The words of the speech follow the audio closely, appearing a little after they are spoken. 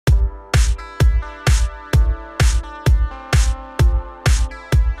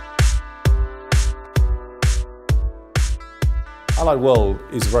Allied World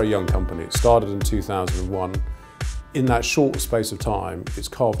is a very young company. It started in 2001. In that short space of time, it's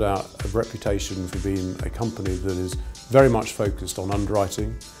carved out a reputation for being a company that is very much focused on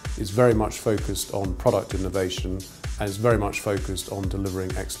underwriting, is very much focused on product innovation, and is very much focused on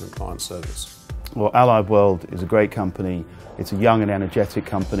delivering excellent client service. Well, Allied World is a great company. It's a young and energetic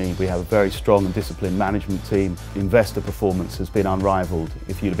company. We have a very strong and disciplined management team. Investor performance has been unrivaled.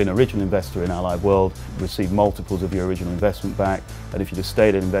 If you'd have been an original investor in Allied World, received multiples of your original investment back, and if you'd have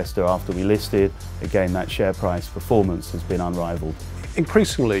stayed an investor after we listed, again, that share price performance has been unrivaled.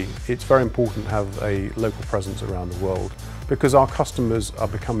 Increasingly, it's very important to have a local presence around the world because our customers are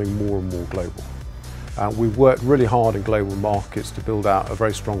becoming more and more global. We've worked really hard in global markets to build out a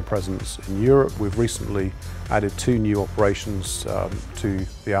very strong presence in Europe. We've recently added 2 new operations to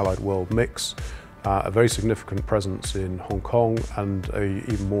the Allied World mix, a very significant presence in Hong Kong and an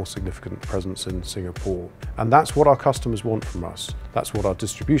even more significant presence in Singapore. And that's what our customers want from us. That's what our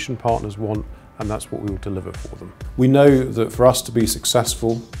distribution partners want, and that's what we will deliver for them. We know that for us to be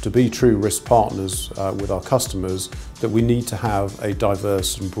successful, to be true risk partners with our customers, that we need to have a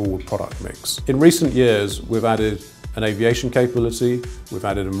diverse and broad product mix. In recent years, we've added an aviation capability, we've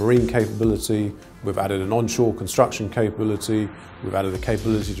added a marine capability, we've added an onshore construction capability, we've added the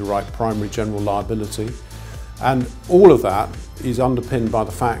capability to write primary general liability. And all of that is underpinned by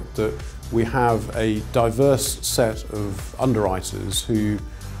the fact that we have a diverse set of underwriters who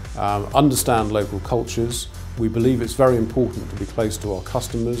understand local cultures. We believe it's very important to be close to our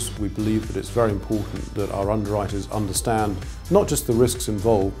customers. We believe that it's very important that our underwriters understand not just the risks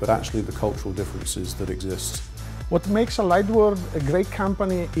involved, but actually the cultural differences that exist. What makes Allied World a great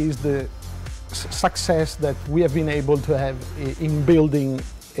company is the success that we have been able to have in building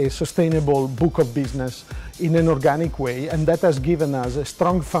a sustainable book of business in an organic way, and that has given us a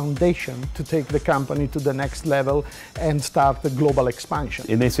strong foundation to take the company to the next level and start the global expansion.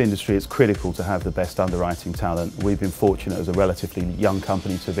 In this industry, it's critical to have the best underwriting talent. We've been fortunate as a relatively young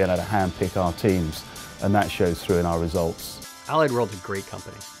company to be able to handpick our teams, and that shows through in our results. Allied World's a great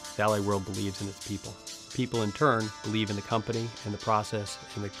company. Allied World believes in its people. People in turn believe in the company and the process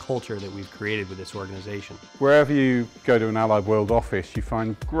and the culture that we've created with this organization. Wherever you go to an Allied World office, you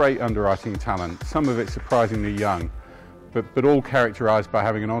find great underwriting talent, some of it surprisingly young, but all characterized by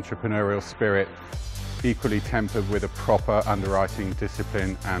having an entrepreneurial spirit, equally tempered with a proper underwriting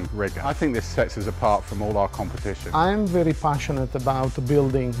discipline and rigor. I think this sets us apart from all our competition. I'm very passionate about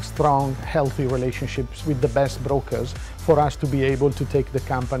building strong, healthy relationships with the best brokers for us to be able to take the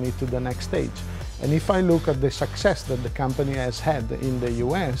company to the next stage. And if I look at the success that the company has had in the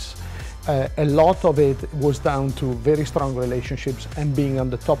US, a lot of it was down to very strong relationships and being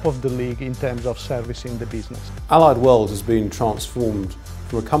on the top of the league in terms of servicing the business. Allied World has been transformed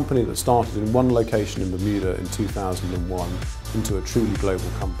from a company that started in one location in Bermuda in 2001 into a truly global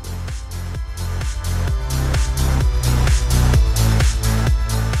company.